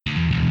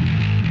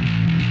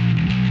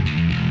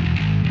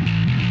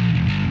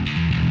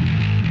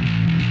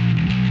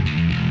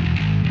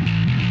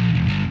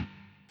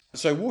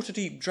So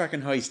Waterdeep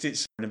Dragon Heist,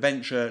 it's an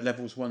adventure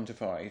levels 1 to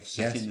 5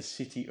 set in the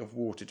city of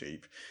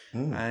Waterdeep.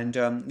 And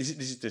this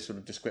is the sort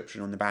of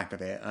description on the back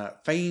of it.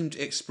 Famed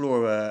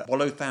explorer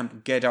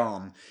Wolothamp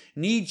Gedam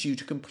needs you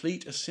to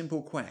complete a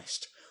simple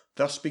quest.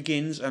 Thus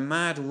begins a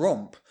mad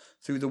romp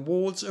through the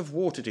wards of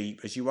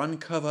Waterdeep as you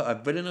uncover a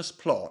villainous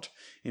plot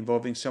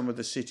involving some of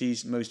the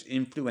city's most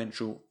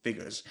influential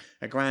figures.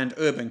 A grand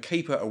urban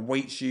caper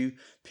awaits you.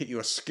 Pit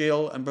your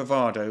skill and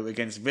bravado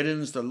against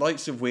villains the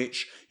likes of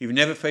which you've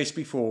never faced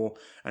before,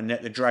 and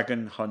let the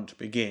dragon hunt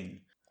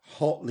begin.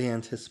 Hotly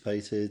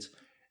anticipated.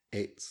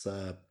 It's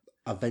a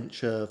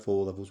venture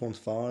for levels 1 to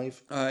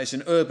 5. It's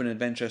an urban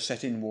adventure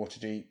set in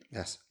Waterdeep.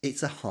 Yes,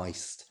 it's a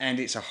heist.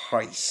 And it's a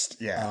heist,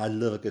 yeah. I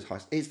love a good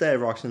heist. It's there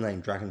right in the name,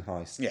 Dragon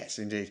Heist. Yes,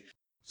 indeed.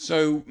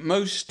 So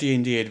most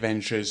D&D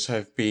adventures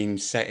have been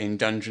set in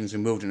dungeons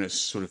and wilderness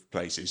sort of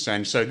places,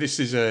 and so this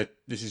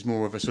is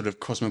more of a sort of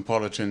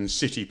cosmopolitan,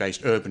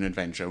 city-based urban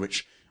adventure,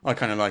 which I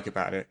kind of like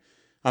about it.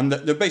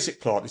 The basic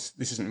plot,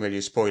 this isn't really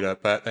a spoiler,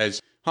 but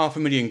there's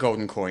 500,000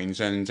 golden coins,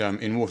 and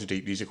in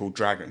Waterdeep these are called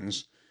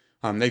dragons.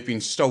 They've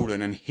been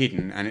stolen and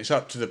hidden, and it's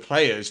up to the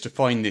players to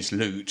find this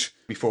loot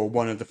before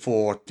one of the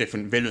 4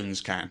 different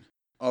villains can.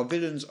 Our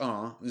villains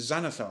are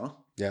Xanathar,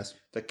 Yes.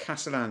 the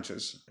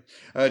Castellantas,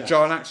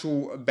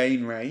 Jarlaxle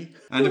Baneray,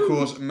 and of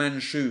course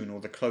Manshoon, or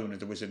the clone of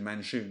the wizard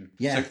Manshoon.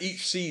 Yeah. So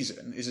each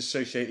season is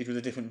associated with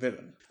a different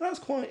villain. That's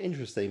quite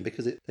interesting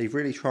because they've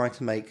really tried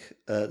to make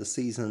the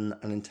season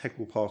an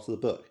integral part of the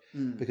book.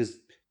 Because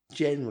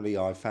generally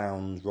I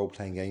found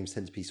role-playing games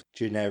tend to be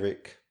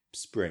generic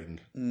spring.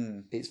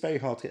 It's very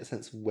hard to get a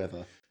sense of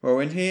weather. Well,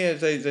 in here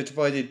they're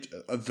divided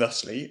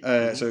thusly.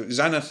 So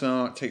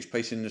Xanathar takes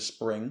place in the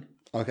spring.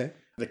 Okay.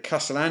 The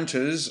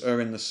Castellantas are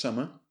in the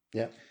summer.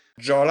 Yeah.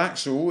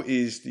 Jarlaxle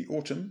is the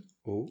autumn.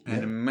 Ooh,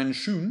 And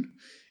Manshoon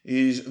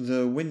is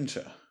the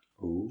winter.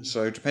 Ooh.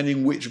 So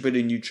depending which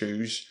villain you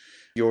choose,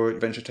 your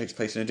adventure takes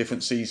place in a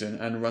different season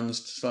and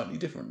runs slightly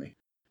differently.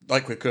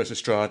 Like with Curse of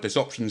Strahd, there's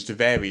options to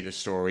vary the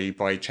story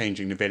by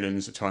changing the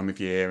villains, the time of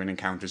year, and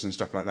encounters and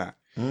stuff like that.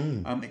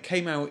 It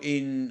came out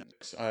in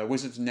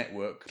Wizards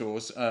Network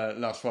stores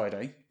last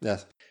Friday.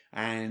 Yes.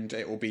 And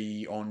it will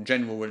be on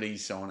general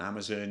release on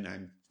Amazon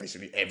and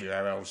basically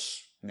everywhere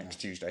else next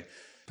Tuesday.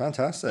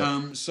 Fantastic.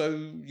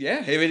 So,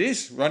 yeah, here it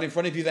is, right in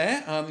front of you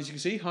there. As you can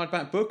see,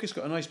 hardback book. It's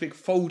got a nice big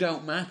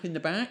fold-out map in the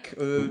back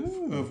of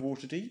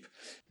Waterdeep.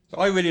 So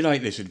I really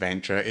like this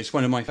adventure. It's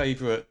one of my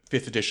favourite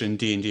 5th edition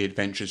D&D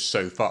adventures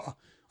so far.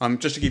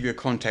 Just to give you a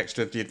context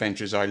of the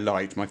adventures I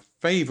liked, my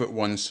favourite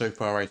one so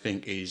far, I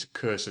think, is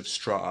Curse of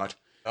Strahd.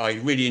 I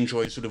really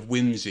enjoy sort of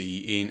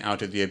whimsy in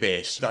Out of the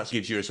Abyss. That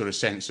gives you a sort of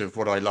sense of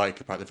what I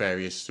like about the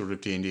various sort of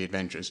D&D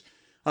adventures.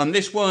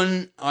 This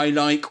one I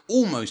like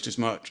almost as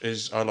much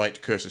as I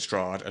liked Curse of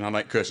Strahd, and I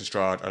like Curse of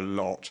Strahd a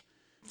lot.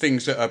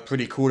 Things that are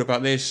pretty cool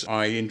about this,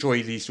 I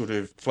enjoy these sort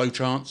of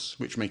flowcharts,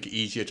 which make it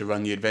easier to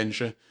run the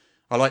adventure.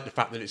 I like the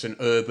fact that it's an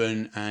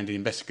urban and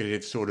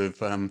investigative sort of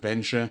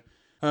adventure.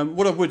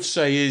 What I would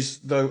say is,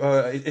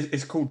 though,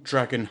 it's called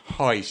Dragon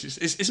Heist.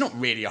 It's not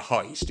really a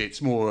heist.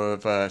 It's more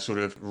of a sort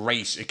of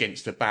race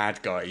against the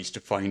bad guys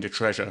to find a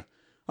treasure,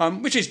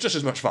 which is just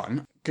as much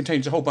fun.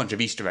 Contains a whole bunch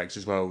of Easter eggs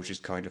as well, which is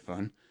kind of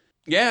fun.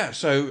 Yeah,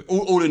 so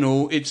all in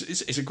all,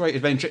 it's a great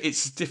adventure.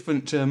 It's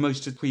different to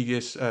most of the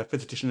previous 5th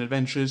edition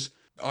adventures.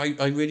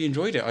 I really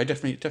enjoyed it. I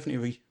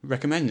definitely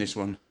recommend this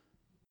one.